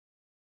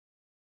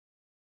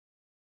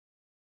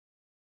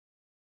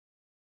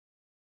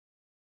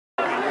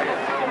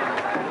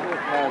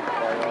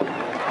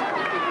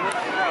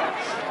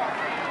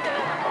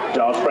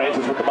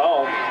with the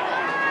ball.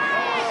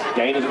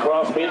 Gain is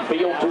across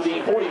midfield to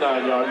the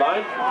 49-yard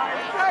line.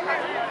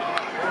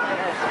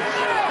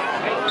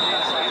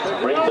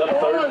 Brings up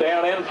 3rd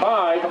down and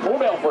 5 for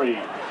Belfry.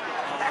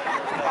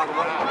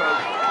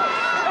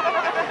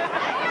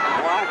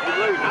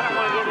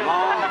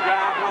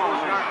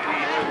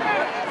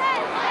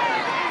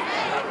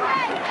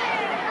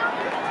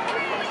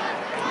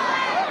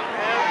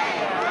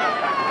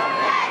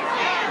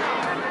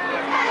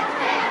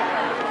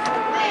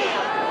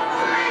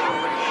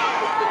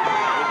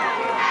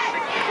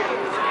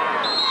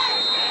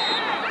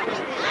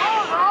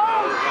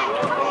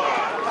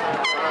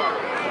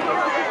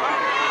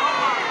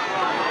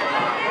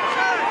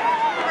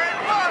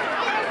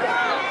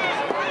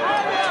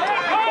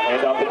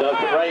 Hand off to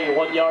Dustin Ray,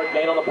 1-yard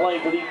gain on the play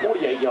to the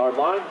 48-yard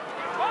line.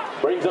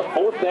 Brings up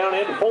 4th down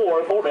and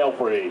 4 for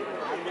Belfry.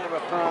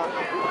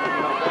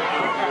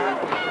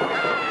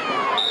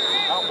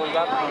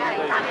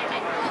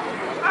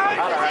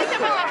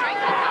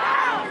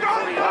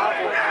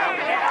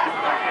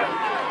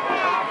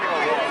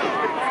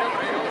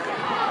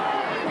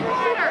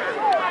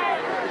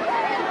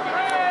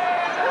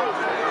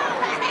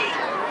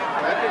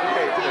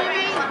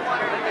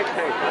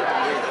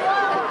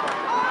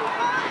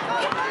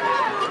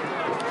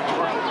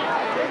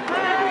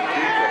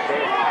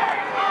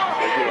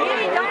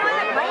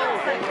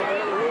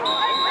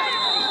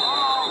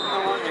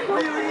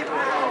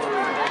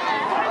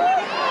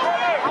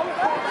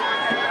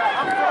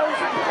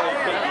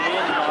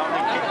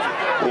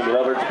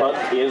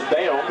 Punt is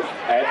down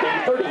at the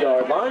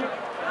 30-yard line,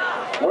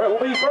 where it will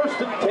be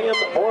 1st and 10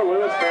 for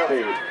Lewis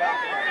County.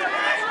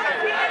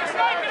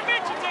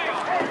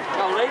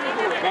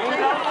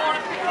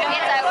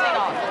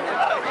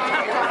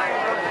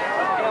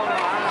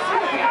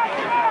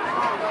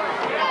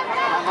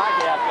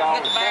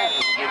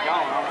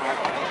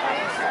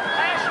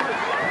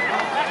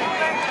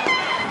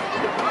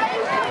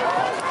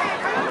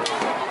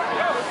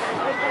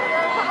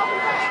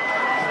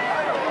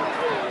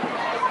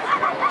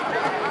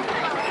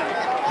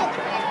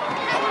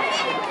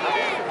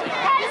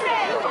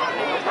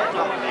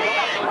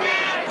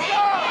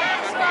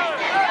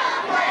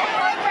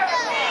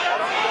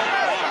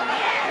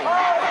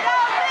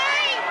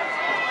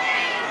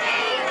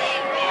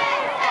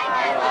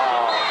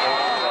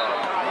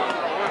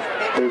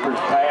 Cooper's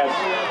pass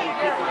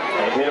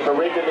and hit for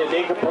Rigdon is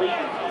incomplete.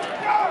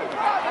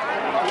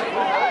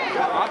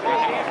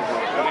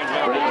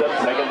 Brings up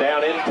 2nd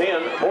down and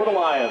 10 for the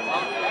Lions.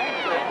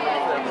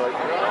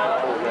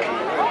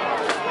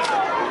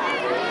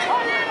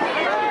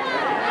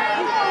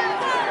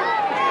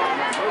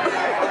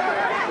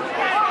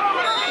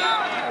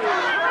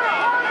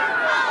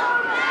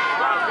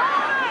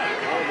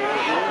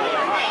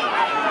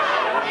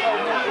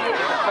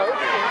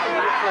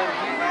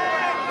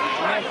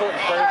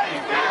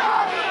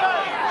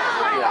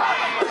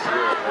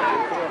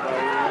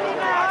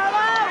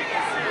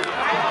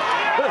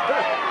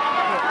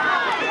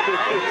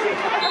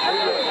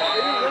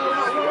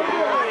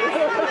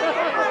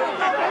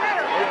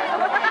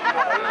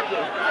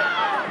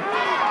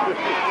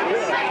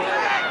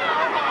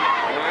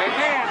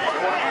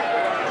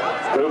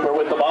 Cooper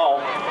with the ball.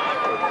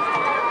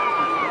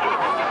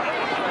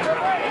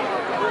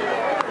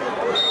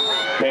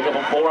 Pick up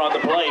a 4 on the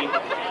play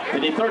to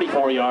the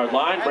 34-yard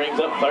line. Brings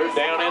up 3rd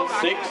down and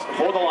 6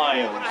 for the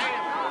Lions.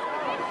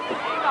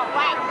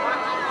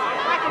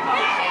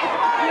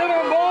 Get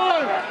him,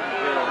 boy!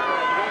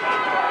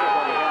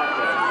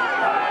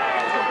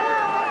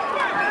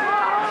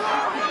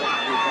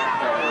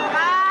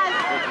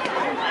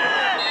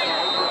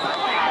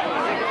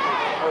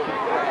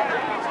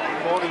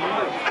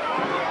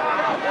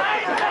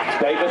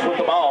 Davis with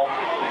the ball.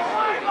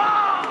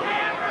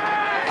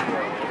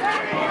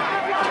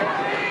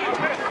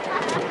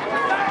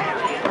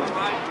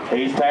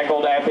 He's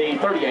tackled at the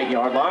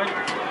 38-yard line.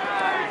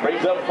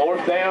 Brings up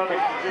 4th down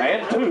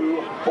and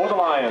 2 for the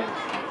Lions.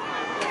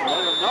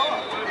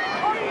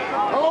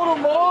 Hold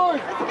him,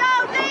 boys! Let's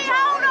go, D!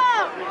 Hold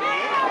him!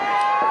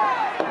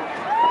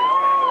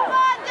 Come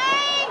on, D!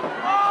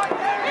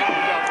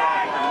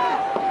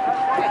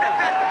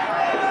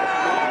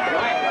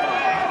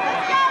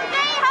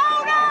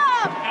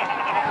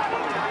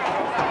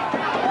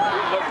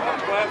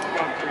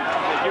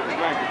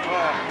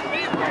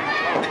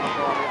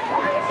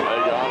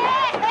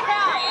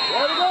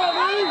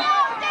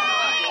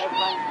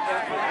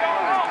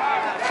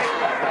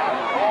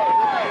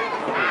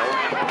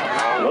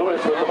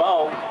 Lewis with the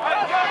ball.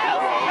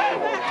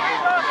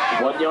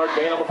 1-yard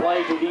gain on the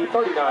play to the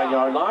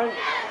 39-yard line.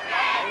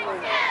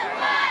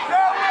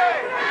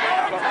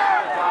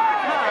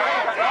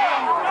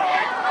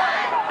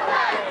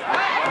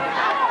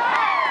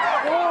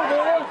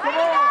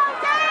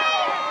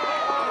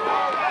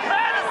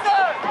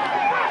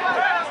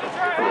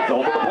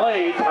 Result of the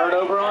play,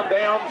 turnover on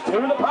downs to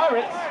the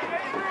Pirates.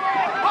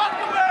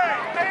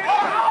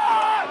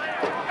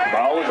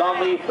 Ball is on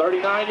the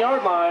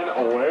 39-yard line,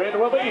 where it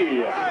will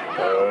be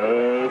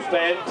 1st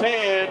and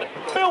 10,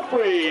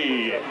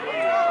 Belfry.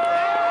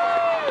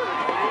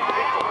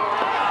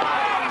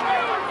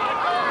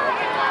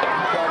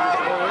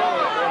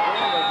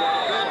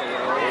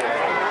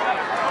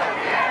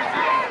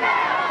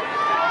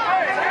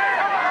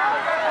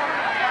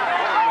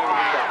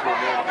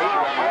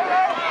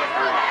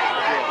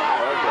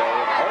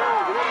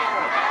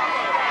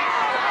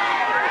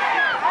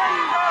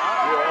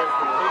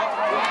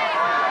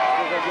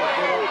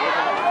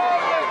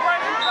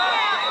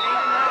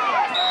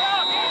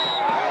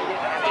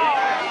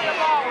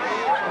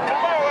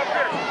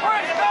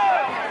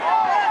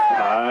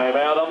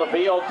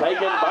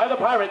 taken by the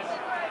Pirates.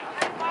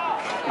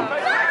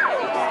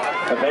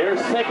 Their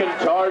second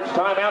charge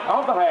timeout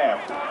of the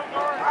half.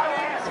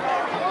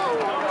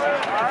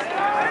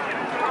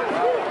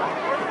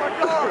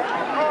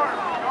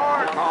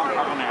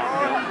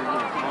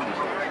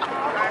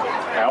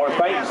 Our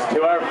thanks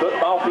to our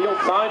football field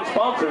sign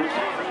sponsors.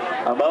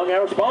 Among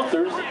our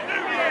sponsors,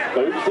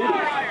 Food City,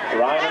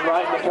 Ryan and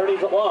Wright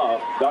Attorneys at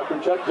Law, Dr.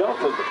 Chuck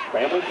Johnson,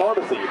 Family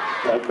Pharmacy,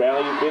 Tug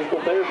Valley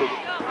Physical Therapy,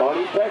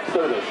 Barney's Tax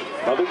Service,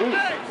 Mother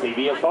Goose,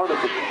 CVS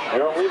Pharmacy,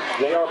 Harold Lynch,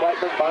 J.R.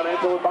 Blackburn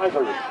Financial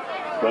Advisors,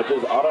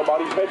 Butch's Auto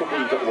Body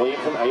Specialties at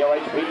Williamson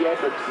ALH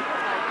Pediatrics,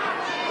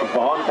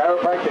 Vaughn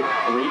Chiropractic,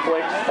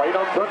 Reflex Freight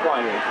on Truck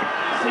Liners,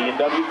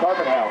 C&W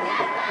Carpet House,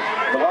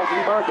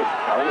 Velocity Market,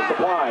 Elliott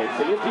Supply,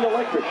 CNG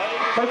Electric,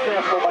 First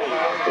National Bank,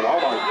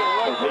 Walmart,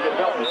 Ortega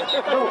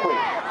Development, Little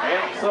Creek,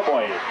 and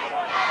Subway.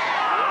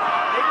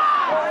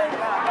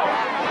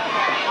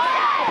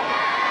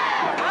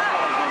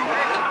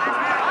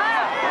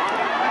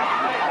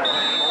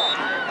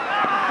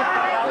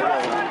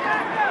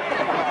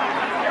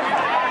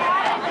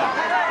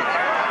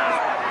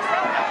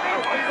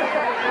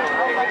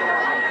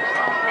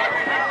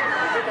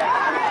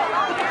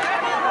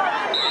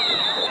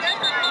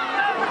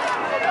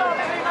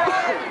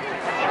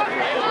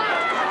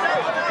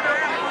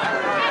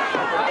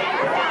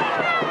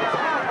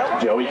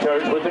 Joey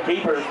Church with the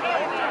keeper.